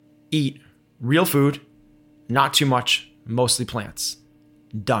eat real food, not too much, mostly plants.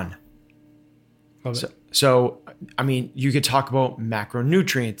 Done. Love it. So, I mean, you could talk about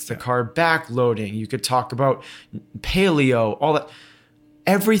macronutrients, the carb backloading. You could talk about paleo, all that.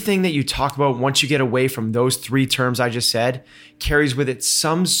 Everything that you talk about once you get away from those three terms I just said carries with it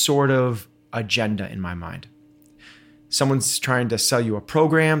some sort of agenda in my mind. Someone's trying to sell you a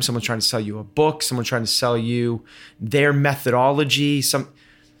program. Someone's trying to sell you a book. Someone's trying to sell you their methodology.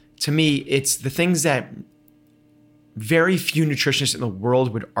 To me, it's the things that very few nutritionists in the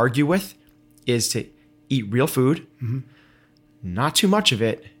world would argue with is to eat real food, not too much of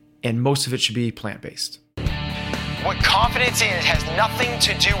it, and most of it should be plant-based. What confidence is has nothing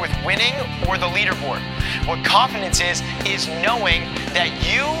to do with winning or the leaderboard. What confidence is knowing that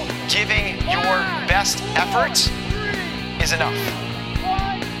you giving your best efforts is enough.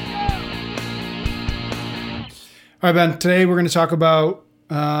 All right, Ben, today we're going to talk about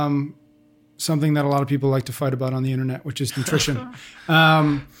something that a lot of people like to fight about on the internet, which is nutrition.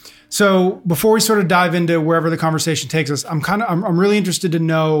 So before we sort of dive into wherever the conversation takes us, I'm really interested to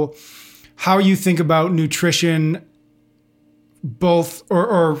know how you think about nutrition, both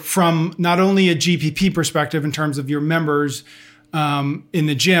or from not only a GPP perspective in terms of your members in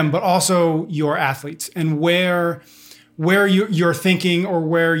the gym, but also your athletes, and where your thinking or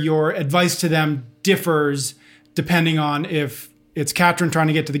where your advice to them differs depending on if it's Katrin trying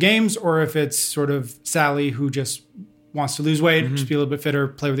to get to the games or if it's sort of Sally who just wants to lose weight, just be a little bit fitter,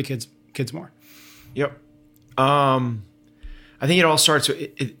 play with the kids more. Yep. I think it all starts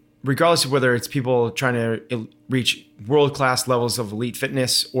with, regardless of whether it's people trying to reach world-class levels of elite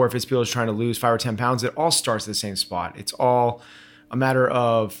fitness or if it's people trying to lose 5 or 10 pounds, it all starts at the same spot. It's all a matter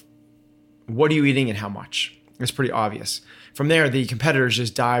of what are you eating and how much. It's pretty obvious. From there, the competitors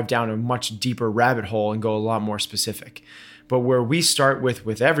just dive down a much deeper rabbit hole and go a lot more specific. But where we start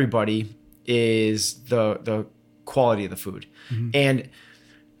with everybody is the quality of the food. And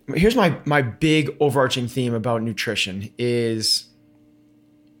here's my big overarching theme about nutrition is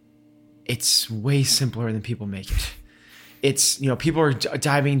it's way simpler than people make it. It's, people are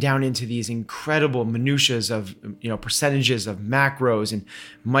diving down into these incredible minutiae of, percentages of macros and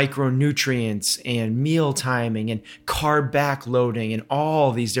micronutrients and meal timing and carb backloading and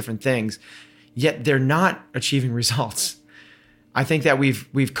all these different things, yet they're not achieving results. I think that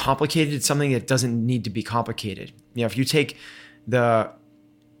we've complicated something that doesn't need to be complicated. If you take the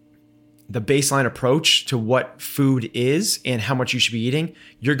baseline approach to what food is and how much you should be eating,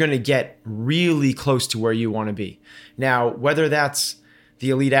 you're going to get really close to where you want to be. Now, whether that's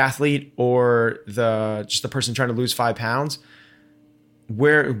the elite athlete or just the person trying to lose 5 pounds,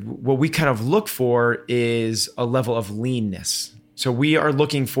 what we kind of look for is a level of leanness. So we are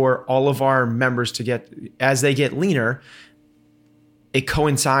looking for all of our members to get, as they get leaner, it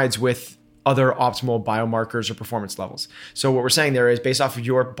coincides with other optimal biomarkers or performance levels. So what we're saying there is based off of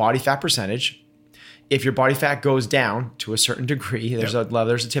your body fat percentage, if your body fat goes down to a certain degree, there's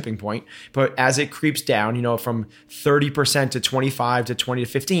a tipping point, but as it creeps down, from 30% to 25 to 20 to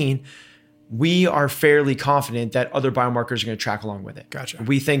 15, we are fairly confident that other biomarkers are going to track along with it. Gotcha.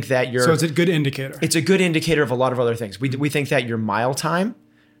 We think that so it's a good indicator. It's a good indicator of a lot of other things. We think that your mile time,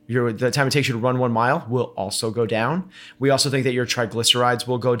 the time it takes you to run 1 mile will also go down. We also think that your triglycerides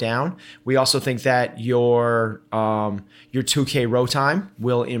will go down. We also think that your 2K row time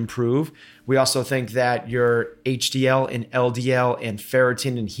will improve. We also think that your HDL and LDL and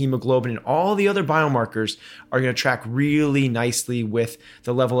ferritin and hemoglobin and all the other biomarkers are going to track really nicely with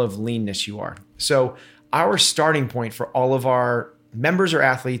the level of leanness you are. So our starting point for all of our members or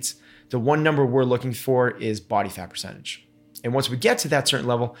athletes, the one number we're looking for is body fat percentage. And once we get to that certain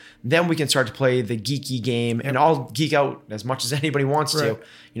level, then we can start to play the geeky game. And I'll geek out as much as anybody wants to.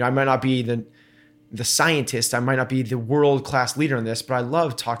 I might not be the scientist. I might not be the world-class leader in this, but I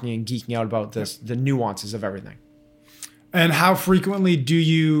love talking and geeking out about the nuances of everything. And how frequently do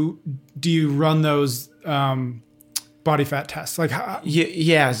you run those body fat tests?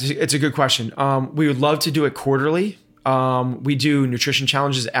 Yeah, it's a good question. We would love to do it quarterly. We do nutrition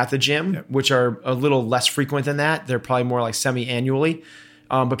challenges at the gym, which are a little less frequent than that. They're probably more like semi-annually,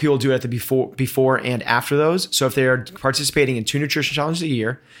 but people do it at the before and after those. So if they are participating in 2 nutrition challenges a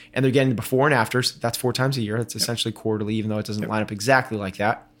year and they're getting the before and afters, that's 4 times a year. That's essentially quarterly, even though it doesn't line up exactly like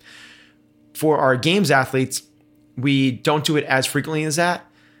that. For our games athletes, we don't do it as frequently as that.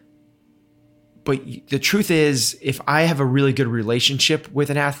 But the truth is, if I have a really good relationship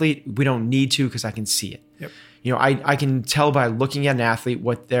with an athlete, we don't need to because I can see it. Yep. I can tell by looking at an athlete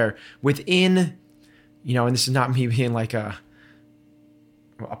what they're within, and this is not me being like a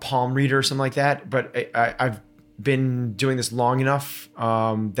palm reader or something like that, but I've been doing this long enough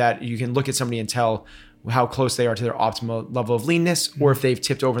that you can look at somebody and tell how close they are to their optimal level of leanness, or if they've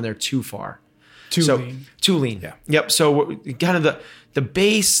tipped over and they're too far. Too lean. Yeah. Yep. So kind of the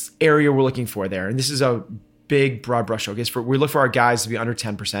base area we're looking for there, and this is a big broad brushstroke, is we look for our guys to be under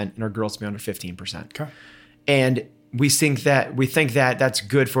 10% and our girls to be under 15%. Okay. And we think that that's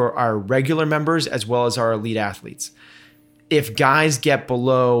good for our regular members as well as our elite athletes. If guys get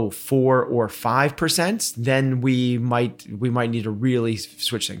below 4 or 5%, then we might need to really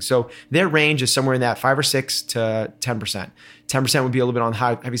switch things. So their range is somewhere in that 5 or 6 to 10%. 10% would be a little bit on the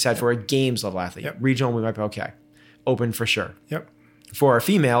heavy side for a games level athlete. Yep. Regional, we might be okay. Open for sure. Yep. For our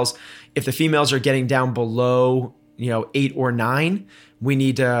females, if the females are getting down below 8 or 9, we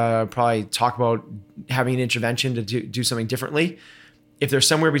need to probably talk about having an intervention to do something differently. If they're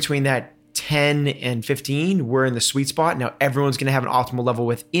somewhere between that 10 and 15, we're in the sweet spot. Now, everyone's going to have an optimal level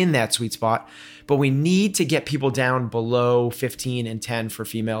within that sweet spot, but we need to get people down below 15 and 10 for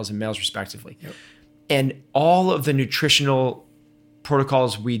females and males respectively. Yep. And all of the nutritional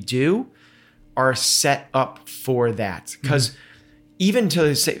protocols we do are set up for that. Because even for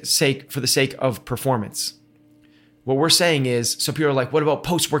the sake of performance, what we're saying is, so people are like, what about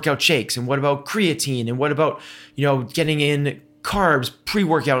post-workout shakes? And what about creatine? And what about, getting in carbs,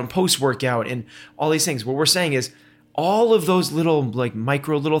 pre-workout and post-workout and all these things? What we're saying is all of those little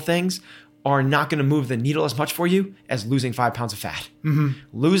micro little things are not going to move the needle as much for you as losing 5 pounds of fat. Mm-hmm.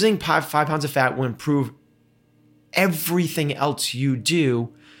 Losing 5 pounds of fat will improve everything else you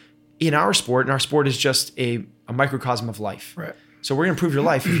do in our sport. And our sport is just a microcosm of life. Right. So we're going to improve your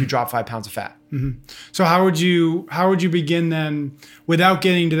life if you drop 5 pounds of fat. Mm-hmm. So how would you begin then, without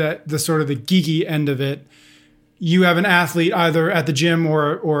getting to the sort of the geeky end of it? You have an athlete either at the gym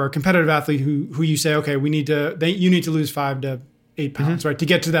or a competitive athlete who you say, okay, you need to lose 5 to 8 pounds, right, to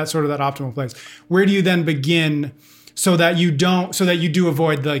get to that sort of that optimal place. Where do you then begin so that you do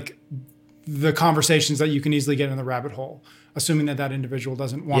avoid the conversations that you can easily get in the rabbit hole, assuming that individual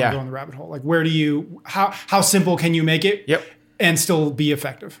doesn't want to go in the rabbit hole? Like, how simple can you make it? Yep. And still be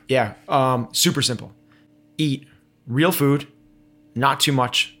effective? Yeah. Super simple. Eat real food, not too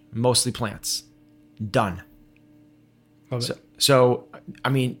much, mostly plants. Done. Love it. So, I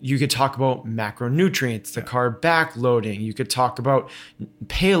mean, you could talk about macronutrients, the carb backloading. You could talk about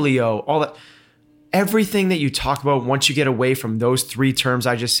paleo, all that. Everything that you talk about once you get away from those 3 terms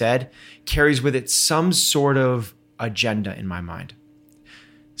I just said carries with it some sort of agenda in my mind.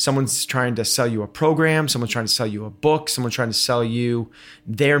 Someone's trying to sell you a program. Someone's trying to sell you a book. Someone's trying to sell you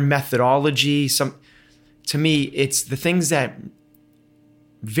their methodology. To me, it's the things that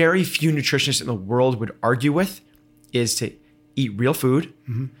very few nutritionists in the world would argue with is to eat real food,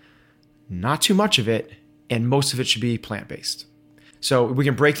 not too much of it, and most of it should be plant-based. So we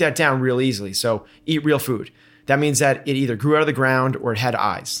can break that down real easily. So eat real food. That means that it either grew out of the ground or it had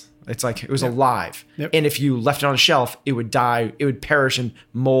eyes. It's like it was alive. Yep. And if you left it on a shelf, it would die. It would perish and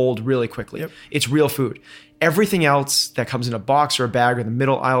mold really quickly. Yep. It's real food. Everything else that comes in a box or a bag or the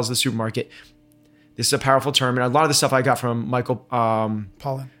middle aisles of the supermarket, this is a powerful term. And a lot of the stuff I got from Michael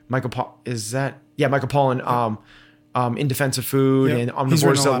Pollan. Michael Pollan, In Defense of Food and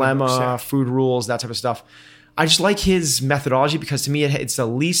Omnivore's Dilemma, Food Rules, that type of stuff. I just like his methodology because to me it's the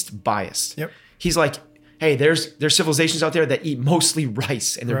least biased. Yep. He's like, hey, there's civilizations out there that eat mostly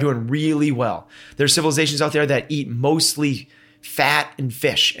rice and they're doing really well. There's civilizations out there that eat mostly fat and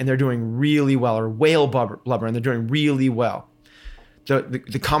fish and they're doing really well, or whale blubber and they're doing really well.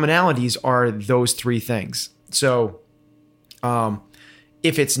 The commonalities are those 3 things. So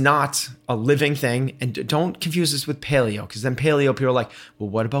if it's not a living thing, and don't confuse this with paleo, because then paleo people are like, well,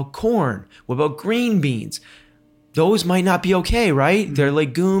 what about corn? What about green beans? Those might not be okay, right? Mm-hmm. They're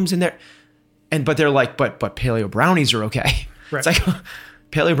legumes but they're like, but paleo brownies are okay. Right. It's like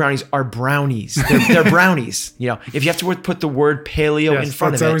paleo brownies are brownies. They're brownies. If you have to put the word paleo in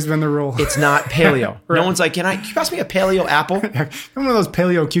front of it, that's always been the rule. It's not paleo. Right. No one's like, can you pass me a paleo apple? One of those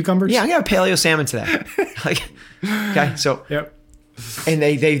paleo cucumbers? Yeah, I got a paleo salmon today. Okay, so. Yep. And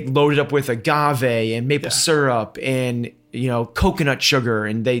they load it up with agave and maple syrup and coconut sugar,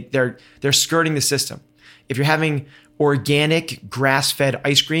 and they're skirting the system. If you're having organic grass-fed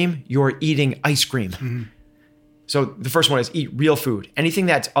ice cream, you're eating ice cream. Mm-hmm. So the first one is eat real food. Anything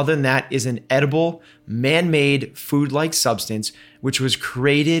that's other than that is an edible, man-made food-like substance which was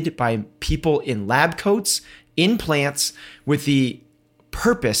created by people in lab coats, in plants, with the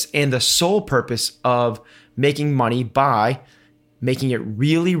purpose and the sole purpose of making money by making it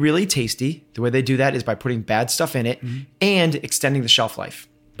really, really tasty. The way they do that is by putting bad stuff in it and extending the shelf life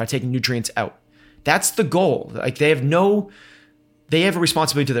by taking nutrients out. That's the goal. Like they have no they have a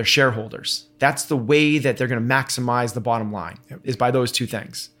responsibility to their shareholders. That's the way that they're going to maximize the bottom line, is by those two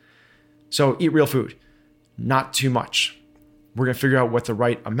things. So eat real food, not too much. We're going to figure out what the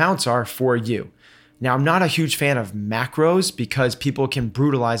right amounts are for you. Now, I'm not a huge fan of macros because people can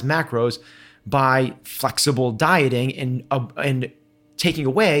brutalize macros by flexible dieting and taking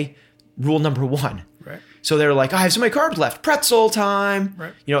away rule number one. Right. So they're like, I have so many carbs left, pretzel time.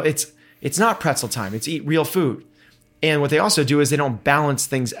 Right. It's not pretzel time. It's eat real food. And what they also do is they don't balance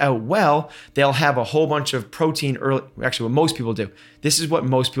things out well. They'll have a whole bunch of protein early. Actually, what most people do, this is what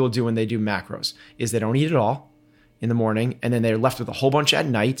most people do when they do macros, is they don't eat it all in the morning, and then they're left with a whole bunch at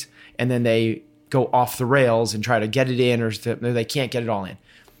night, and then they go off the rails and try to get it in, or they can't get it all in.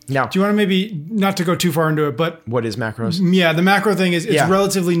 Now, do you want to maybe, not to go too far into it, but what is macros? Yeah, the macro thing is it's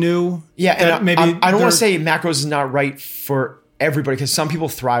relatively new. Yeah, and I don't want to say macros is not right for everybody because some people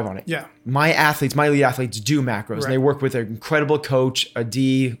thrive on it. Yeah. My elite athletes do macros. Right. And they work with an incredible coach,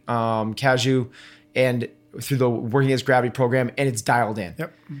 Adi Kaju, and through the Working Against Gravity program, and it's dialed in.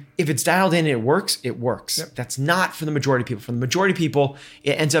 Yep. If it's dialed in and it works, it works. Yep. That's not for the majority of people. For the majority of people,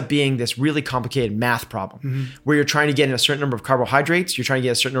 it ends up being this really complicated math problem where you're trying to get in a certain number of carbohydrates, you're trying to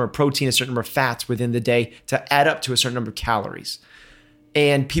get a certain number of protein, a certain number of fats within the day to add up to a certain number of calories.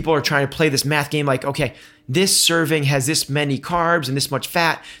 And people are trying to play this math game like, okay, this serving has this many carbs and this much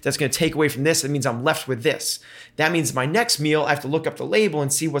fat. That's going to take away from this. That means I'm left with this. That means my next meal, I have to look up the label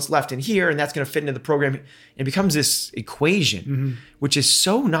and see what's left in here. And that's going to fit into the program. It becomes this equation, which is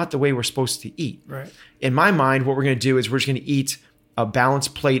so not the way we're supposed to eat. Right. In my mind, what we're going to do is we're just going to eat a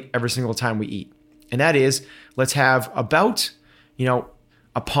balanced plate every single time we eat. And that is, let's have about,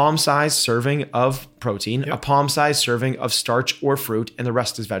 a palm-sized serving of protein, a palm-sized serving of starch or fruit, and the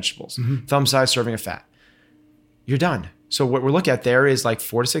rest is vegetables. Thumb-sized serving of fat. You're done. So what we're looking at there is like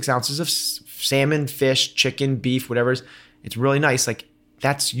 4 to 6 ounces of salmon, fish, chicken, beef, whatever it is. It's really nice. Like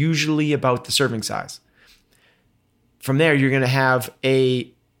that's usually about the serving size. From there, you're going to have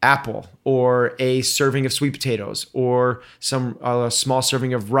a apple or a serving of sweet potatoes or a small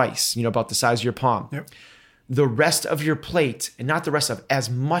serving of rice, about the size of your palm. Yep. The rest of your plate, and not the rest of, as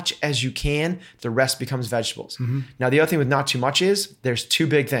much as you can, the rest becomes vegetables. Now, the other thing with not too much is there's 2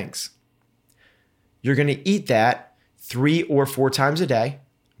 big things. You're going to eat that 3 or 4 times a day.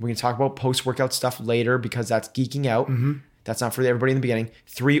 We're going to talk about post-workout stuff later because that's geeking out. That's not for everybody in the beginning.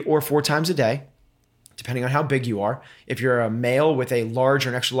 3 or 4 times a day, depending on how big you are. If you're a male with a large or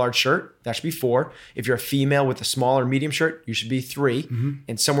an extra large shirt, that should be 4. If you're a female with a small or medium shirt, you should be 3.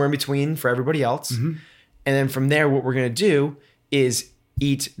 And somewhere in between for everybody else. And then from there, what we're going to do is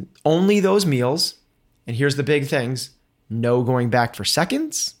eat only those meals. And here's the big things. No going back for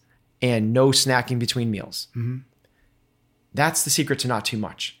seconds and no snacking between meals. That's the secret to not too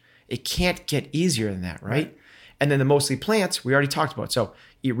much. It can't get easier than that, right? And then the mostly plants, we already talked about. So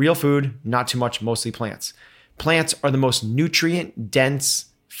eat real food, not too much, mostly plants. Plants are the most nutrient dense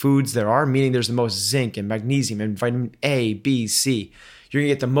foods there are, meaning there's the most zinc and magnesium and vitamin A, B, C. You're going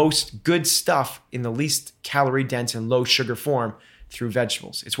to get the most good stuff in the least calorie dense and low sugar form through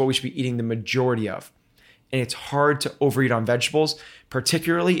vegetables. It's what we should be eating the majority of. And it's hard to overeat on vegetables,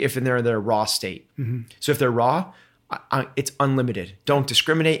 particularly if they're in their raw state. So if they're raw, it's unlimited. Don't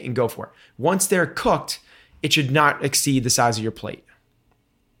discriminate and go for it. Once they're cooked, it should not exceed the size of your plate.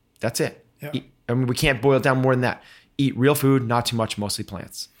 That's it. Yeah. We can't boil it down more than that. Eat real food, not too much, mostly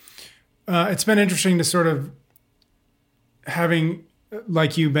plants. It's been interesting to sort of having,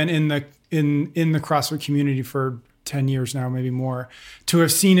 like you've been in the CrossFit community for 10 years now, maybe more, to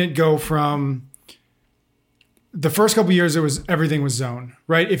have seen it go from the first couple of years, everything was zone,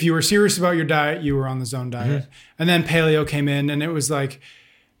 right? If you were serious about your diet, you were on the zone diet. And then paleo came in and it was like,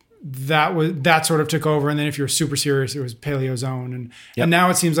 that sort of took over. And then if you were super serious, it was paleo zone. And now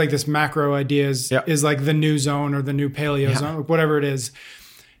it seems like this macro idea is like the new zone or the new paleo zone, whatever it is.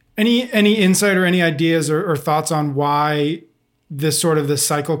 Any insight or any ideas or thoughts on why this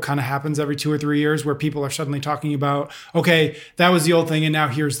cycle kind of happens every 2 or 3 years where people are suddenly talking about, okay, that was the old thing and now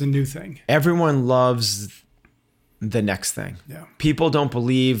here's the new thing. Everyone loves the next thing. Yeah. People don't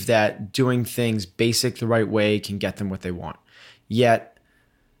believe that doing things basic the right way can get them what they want. Yet,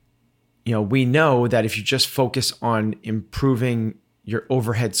 we know that if you just focus on improving your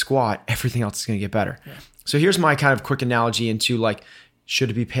overhead squat, everything else is going to get better. Yeah. So here's my kind of quick analogy into like, should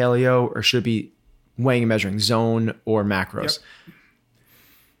it be paleo or should it be weighing and measuring, zone or macros? Yep.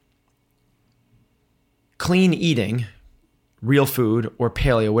 Clean eating, real food or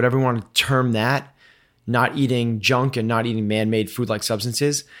paleo, whatever you want to term that, not eating junk and not eating man-made food-like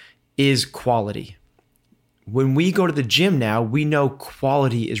substances is quality. when we go to the gym now, we know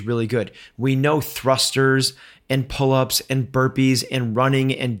quality is really good. We know thrusters and pull-ups and burpees and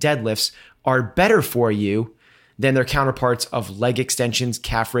running and deadlifts are better for you than their counterparts of leg extensions,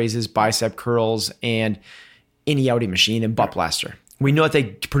 calf raises, bicep curls, and any outie machine and butt blaster. We know that they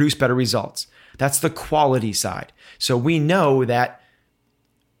produce better results. That's the quality side. So we know that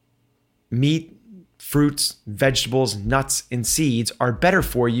meat, fruits, vegetables, nuts, and seeds are better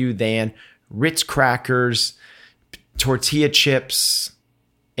for you than Ritz crackers, tortilla chips,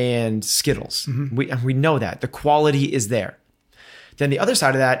 and Skittles. We know that. The quality is there. Then the other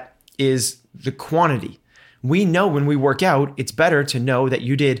side of that is the quantity. We know when we work out, it's better to know that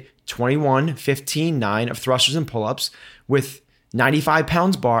you did 21, 15, 9 of thrusters and pull-ups with 95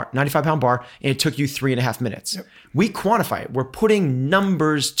 pound bar, and it took you 3.5 minutes. Yep. We quantify it. We're putting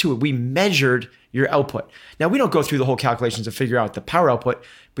numbers to it. We measured your output. Now, we don't go through the whole calculations to figure out the power output,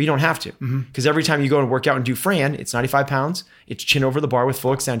 but you don't have to. Because every time you go and work out and do Fran, it's 95 pounds, it's chin over the bar with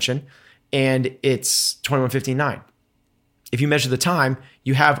full extension, and it's 21, 15, 9. If you measure the time,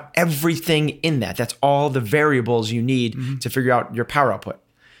 you have everything in that. That's all the variables you need to figure out your power output.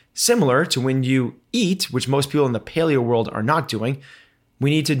 Similar to when you eat, which most people in the paleo world are not doing, we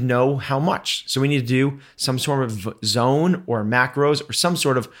need to know how much. So we need to do some sort of zone or macros or some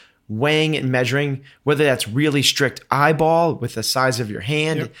sort of weighing and measuring, whether that's really strict eyeball with the size of your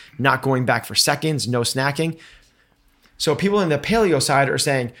hand, not going back for seconds, no snacking. So people in the paleo side are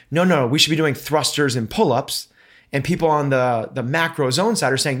saying, no, we should be doing thrusters and pull-ups. And people on the macro zone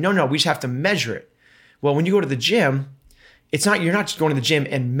side are saying, no, we just have to measure it. Well, when you go to the gym, you're not just going to the gym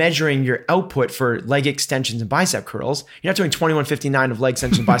and measuring your output for leg extensions and bicep curls. You're not doing 21.59 of leg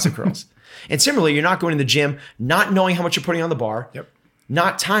extensions and bicep curls. And similarly, you're not going to the gym, not knowing how much you're putting on the bar,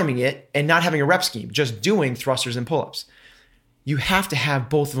 not timing it, and not having a rep scheme, just doing thrusters and pull-ups. You have to have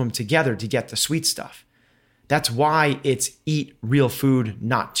both of them together to get the sweet stuff. That's why it's eat real food,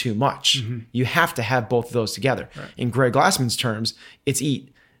 not too much. You have to have both of those together. Right. In Greg Glassman's terms, it's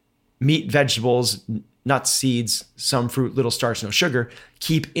eat meat, vegetables, nuts, seeds, some fruit, little starch, no sugar.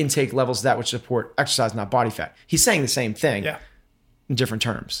 Keep intake levels of that which support exercise, not body fat. He's saying the same thing in different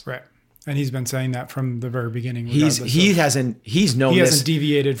terms. Right. And he's been saying that from the very beginning. He hasn't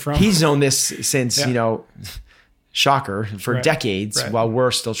deviated from. He's known this since, shocker, for decades while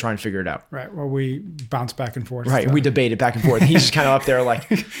we're still trying to figure it out. Right. Well, we bounce back and forth. Right. We debate it back and forth. He's just kind of up there like,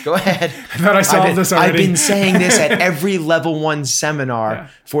 go ahead. I thought I solved this already. I've been saying this at every level 1 seminar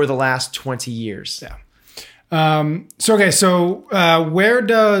for the last 20 years. Yeah. So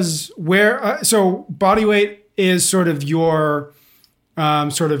body weight is sort of your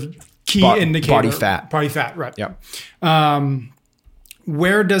sort of key indicator. Body fat, right. Yeah.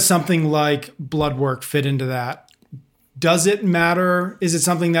 Where does something like blood work fit into that? Does it matter? Is it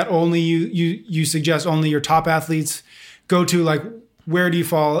something that only you suggest only your top athletes go to? Like, where do you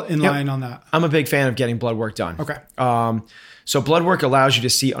fall in line on that? I'm a big fan of getting blood work done. Okay. So blood work allows you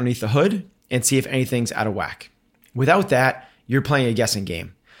to see underneath the hood and see if anything's out of whack. Without that, you're playing a guessing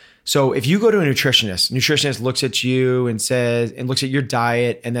game. So if you go to a nutritionist looks at you and looks at your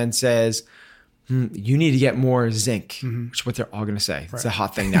diet and then says, you need to get more zinc, which is what they're all going to say. Right. It's a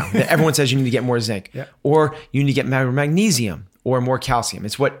hot thing now. Everyone says you need to get more zinc, or you need to get more magnesium or more calcium.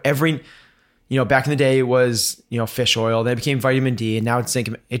 It's what back in the day it was, fish oil, then it became vitamin D, and now it's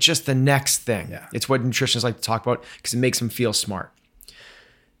zinc. It's just the next thing. Yeah. It's what nutritionists like to talk about because it makes them feel smart.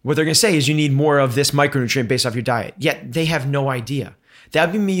 What they're going to say is you need more of this micronutrient based off your diet. Yet they have no idea.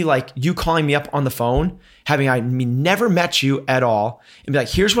 That'd be me like you calling me up on the phone, having never met you at all, and be like,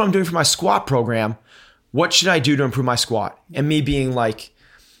 here's what I'm doing for my squat program. What should I do to improve my squat? And me being like,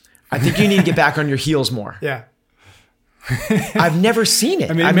 I think you need to get back on your heels more. Yeah. I've never seen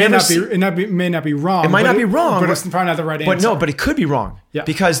it. I mean, it may not be wrong. It might not be wrong. But it's probably not the right answer. But it could be wrong. Yeah.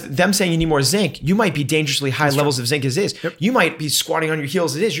 Because them saying you need more zinc, you might be dangerously high levels of zinc as is. Yep. You might be squatting on your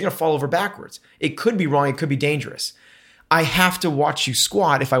heels as is. You're going to fall over backwards. It could be wrong. It could be dangerous. I have to watch you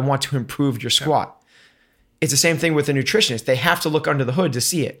squat if I want to improve your squat. Yep. It's the same thing with a nutritionist. They have to look under the hood to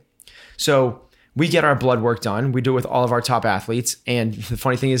see it. So we get our blood work done. We do it with all of our top athletes. And the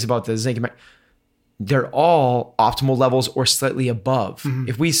funny thing is about the zinc, they're all optimal levels or slightly above. Mm-hmm.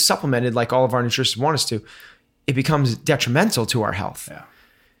 If we supplemented like all of our nutritionists want us to, it becomes detrimental to our health. Yeah.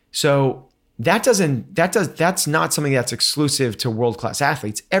 So that's not something that's exclusive to world-class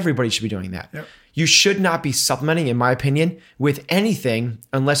athletes. Everybody should be doing that. Yep. You should not be supplementing, in my opinion, with anything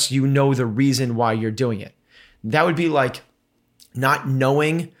unless you know the reason why you're doing it. That would be like not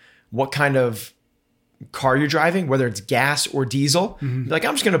knowing what kind of car you're driving, whether it's gas or diesel. Mm-hmm. Like,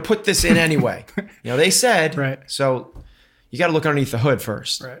 I'm just going to put this in anyway. They said, right. So, you got to look underneath the hood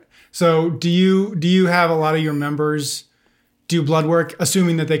first. Right. So do you have a lot of your members do blood work,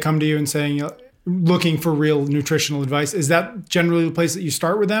 assuming that they come to you and saying, looking for real nutritional advice? Is that generally the place that you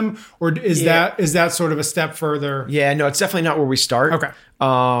start with them, or is that sort of a step further? Yeah, no, it's definitely not where we start. Okay.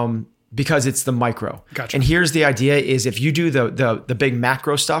 Because it's the micro. Gotcha. And here's the idea is if you do the big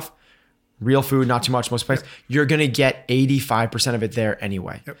macro stuff, real food, not too much, most places, you're going to get 85% of it there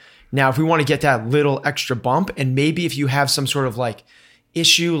anyway. Yep. Now, if we want to get that little extra bump, and maybe if you have some sort of like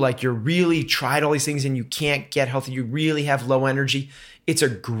issue, like you're really tried all these things and you can't get healthy, you really have low energy, it's a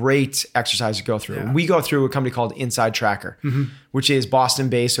great exercise to go through. Yeah. We go through a company called Inside Tracker, which is Boston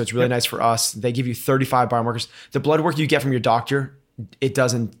based. So it's really nice for us. They give you 35 biomarkers. The blood work you get from your doctor, it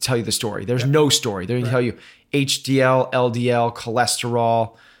doesn't tell you the story. There's no story. They're going to tell you HDL, LDL,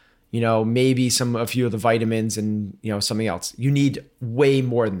 cholesterol, maybe a few of the vitamins and, something else. You need way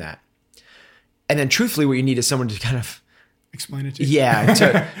more than that. And then truthfully, what you need is someone to kind of explain it to you. Yeah.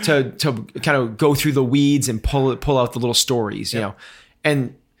 to kind of go through the weeds and pull out the little stories,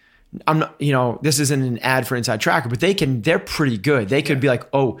 and I'm not, this isn't an ad for Inside Tracker, but they're pretty good. They could be like,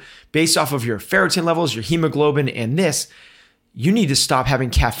 oh, based off of your ferritin levels, your hemoglobin and this, you need to stop having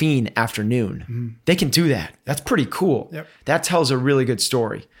caffeine after noon. Mm-hmm. They can do that. That's pretty cool. Yep. That tells a really good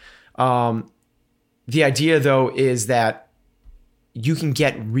story. The idea though is that you can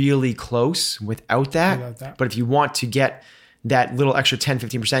get really close without that. But if you want to get that little extra 10,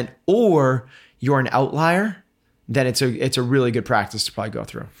 15%, or you're an outlier, then it's a really good practice to probably go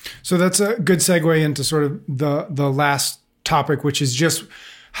through. So that's a good segue into sort of the last topic, which is just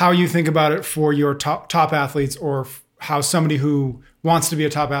how you think about it for your top athletes, or how somebody who wants to be a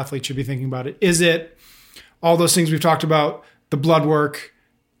top athlete should be thinking about it. Is it all those things we've talked about, the blood work,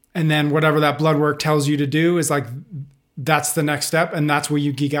 and then whatever that blood work tells you to do is like, that's the next step, and that's where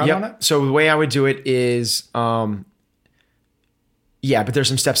you geek out on it? So the way I would do it is, but there's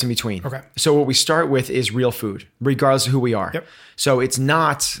some steps in between. Okay. So what we start with is real food, regardless of who we are. Yep. So it's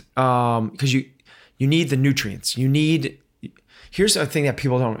not, because you need the nutrients. Here's a thing that I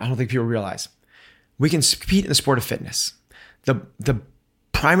don't think people realize. We can compete in the sport of fitness. The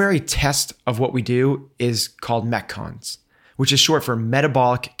primary test of what we do is called Metcons, which is short for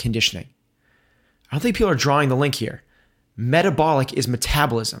metabolic conditioning. I don't think people are drawing the link here. Metabolic is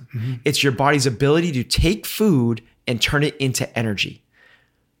metabolism. Mm-hmm. It's your body's ability to take food and turn it into energy.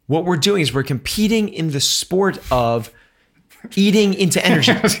 What we're doing is we're competing in the sport of eating into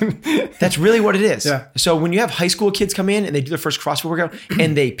energy. That's really what it is. Yeah. So when you have high school kids come in and they do their first CrossFit workout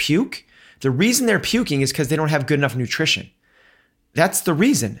and they puke, the reason they're puking is because they don't have good enough nutrition. That's the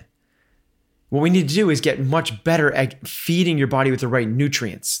reason. What we need to do is get much better at feeding your body with the right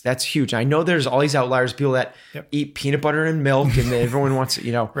nutrients. That's huge. I know there's all these outliers, people that eat peanut butter and milk, and everyone wants,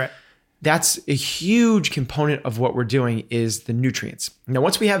 Right. That's a huge component of what we're doing is the nutrients. Now,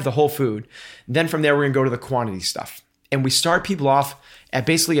 once we have the whole food, then from there, we're going to go to the quantity stuff. And we start people off at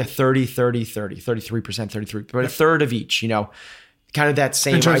basically a 30, 30, 30, 33%, 33, but a third of each, kind of that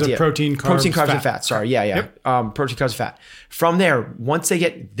same idea. In terms of protein, carbs, and fat. Sorry. Yeah. Yep. Protein, carbs, and fat. From there, once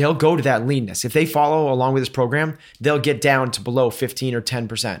they'll go to that leanness. If they follow along with this program, they'll get down to below 15 or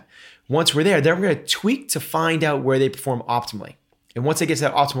 10%. Once we're there, then we're going to tweak to find out where they perform optimally. And once they get to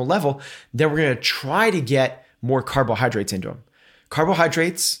that optimal level, then we're going to try to get more carbohydrates into them.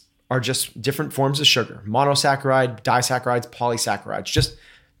 Carbohydrates are just different forms of sugar: monosaccharide, disaccharides, polysaccharides, just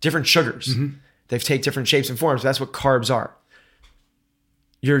different sugars. Mm-hmm. They take different shapes and forms. That's what carbs are.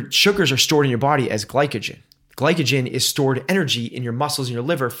 Your sugars are stored in your body as glycogen. Glycogen is stored energy in your muscles and your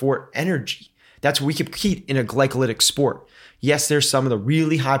liver for energy. That's what we compete in a glycolytic sport. Yes, there's some of the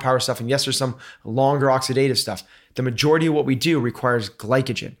really high power stuff, and yes, there's some longer oxidative stuff. The majority of what we do requires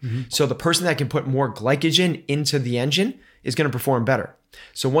glycogen. Mm-hmm. So the person that can put more glycogen into the engine is going to perform better.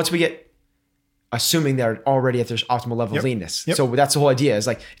 So once we get, assuming they're already at their optimal level of leanness. Yep. So that's the whole idea, is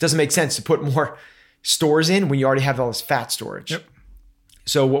like, it doesn't make sense to put more stores in when you already have all this fat storage. Yep.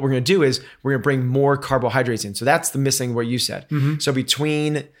 So what we're going to do is we're going to bring more carbohydrates in. So that's the missing what you said. Mm-hmm. So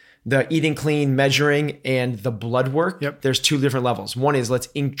between the eating clean, measuring, and the blood work, there's two different levels. One is let's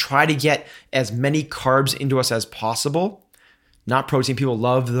try to get as many carbs into us as possible. Not protein. People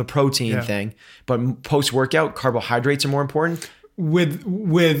love the protein thing, but post-workout, carbohydrates are more important. But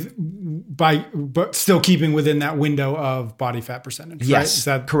still keeping within that window of body fat percentage. Yes,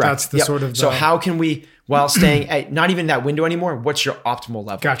 right? correct. That's the sort of. So how can we, while staying at not even that window anymore, what's your optimal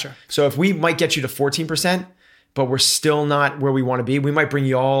level? Gotcha. So if we might get you to 14%, but we're still not where we want to be, we might bring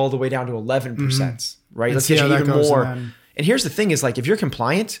you all the way down to 11%, right? And let's get you even more. And here's the thing is, like, if you're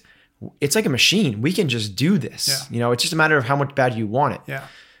compliant, it's like a machine. We can just do this. Yeah. It's just a matter of how much bad you want it. Yeah.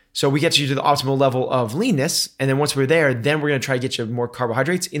 So we get you to the optimal level of leanness. And then once we're there, then we're going to try to get you more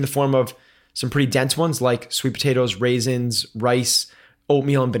carbohydrates in the form of some pretty dense ones like sweet potatoes, raisins, rice,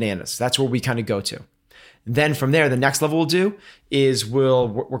 oatmeal, and bananas. That's where we kind of go to. Then from there, the next level we'll do is we'll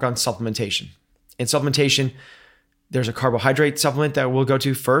work on supplementation. In supplementation, there's a carbohydrate supplement that we'll go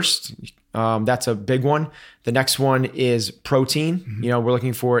to first. That's a big one. The next one is protein. Mm-hmm. We're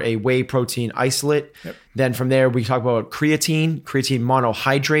looking for a whey protein isolate. Yep. Then from there, we talk about creatine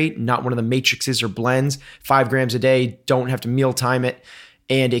monohydrate, not one of the matrices or blends, 5 grams a day. Don't have to meal time it.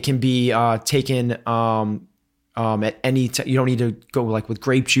 And it can be taken at any time. You don't need to go like with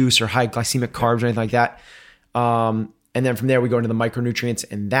grape juice or high glycemic carbs or anything like that. And then from there, we go into the micronutrients,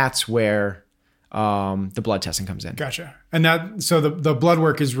 and that's where the blood testing comes in. Gotcha. And so the blood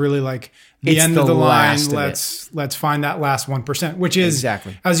work is really like the end of the line. Let's find that last 1%, which is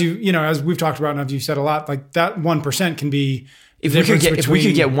exactly as as we've talked about and as you said a lot, like that 1% can be if we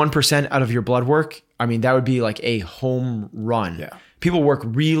could get 1% out of your blood work, I mean, that would be like a home run. Yeah. People work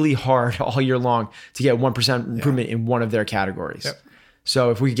really hard all year long to get 1% improvement in one of their categories. Yep.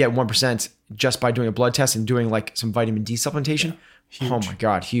 So if we could get 1% just by doing a blood test and doing like some vitamin D supplementation, oh my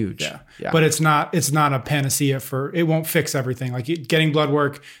God, huge. Yeah. But it's not a panacea it won't fix everything. Like getting blood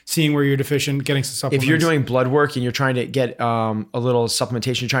work, seeing where you're deficient, getting some supplements. If you're doing blood work and you're trying to get a little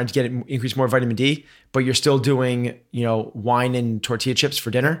supplementation, you're trying to increase more vitamin D, but you're still doing, wine and tortilla chips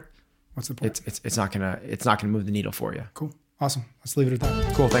for dinner. What's the point? It's not gonna move the needle for you. Cool. Awesome. Let's leave it at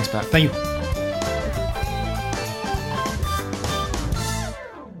that. Cool. Thanks, Pat. Thank you.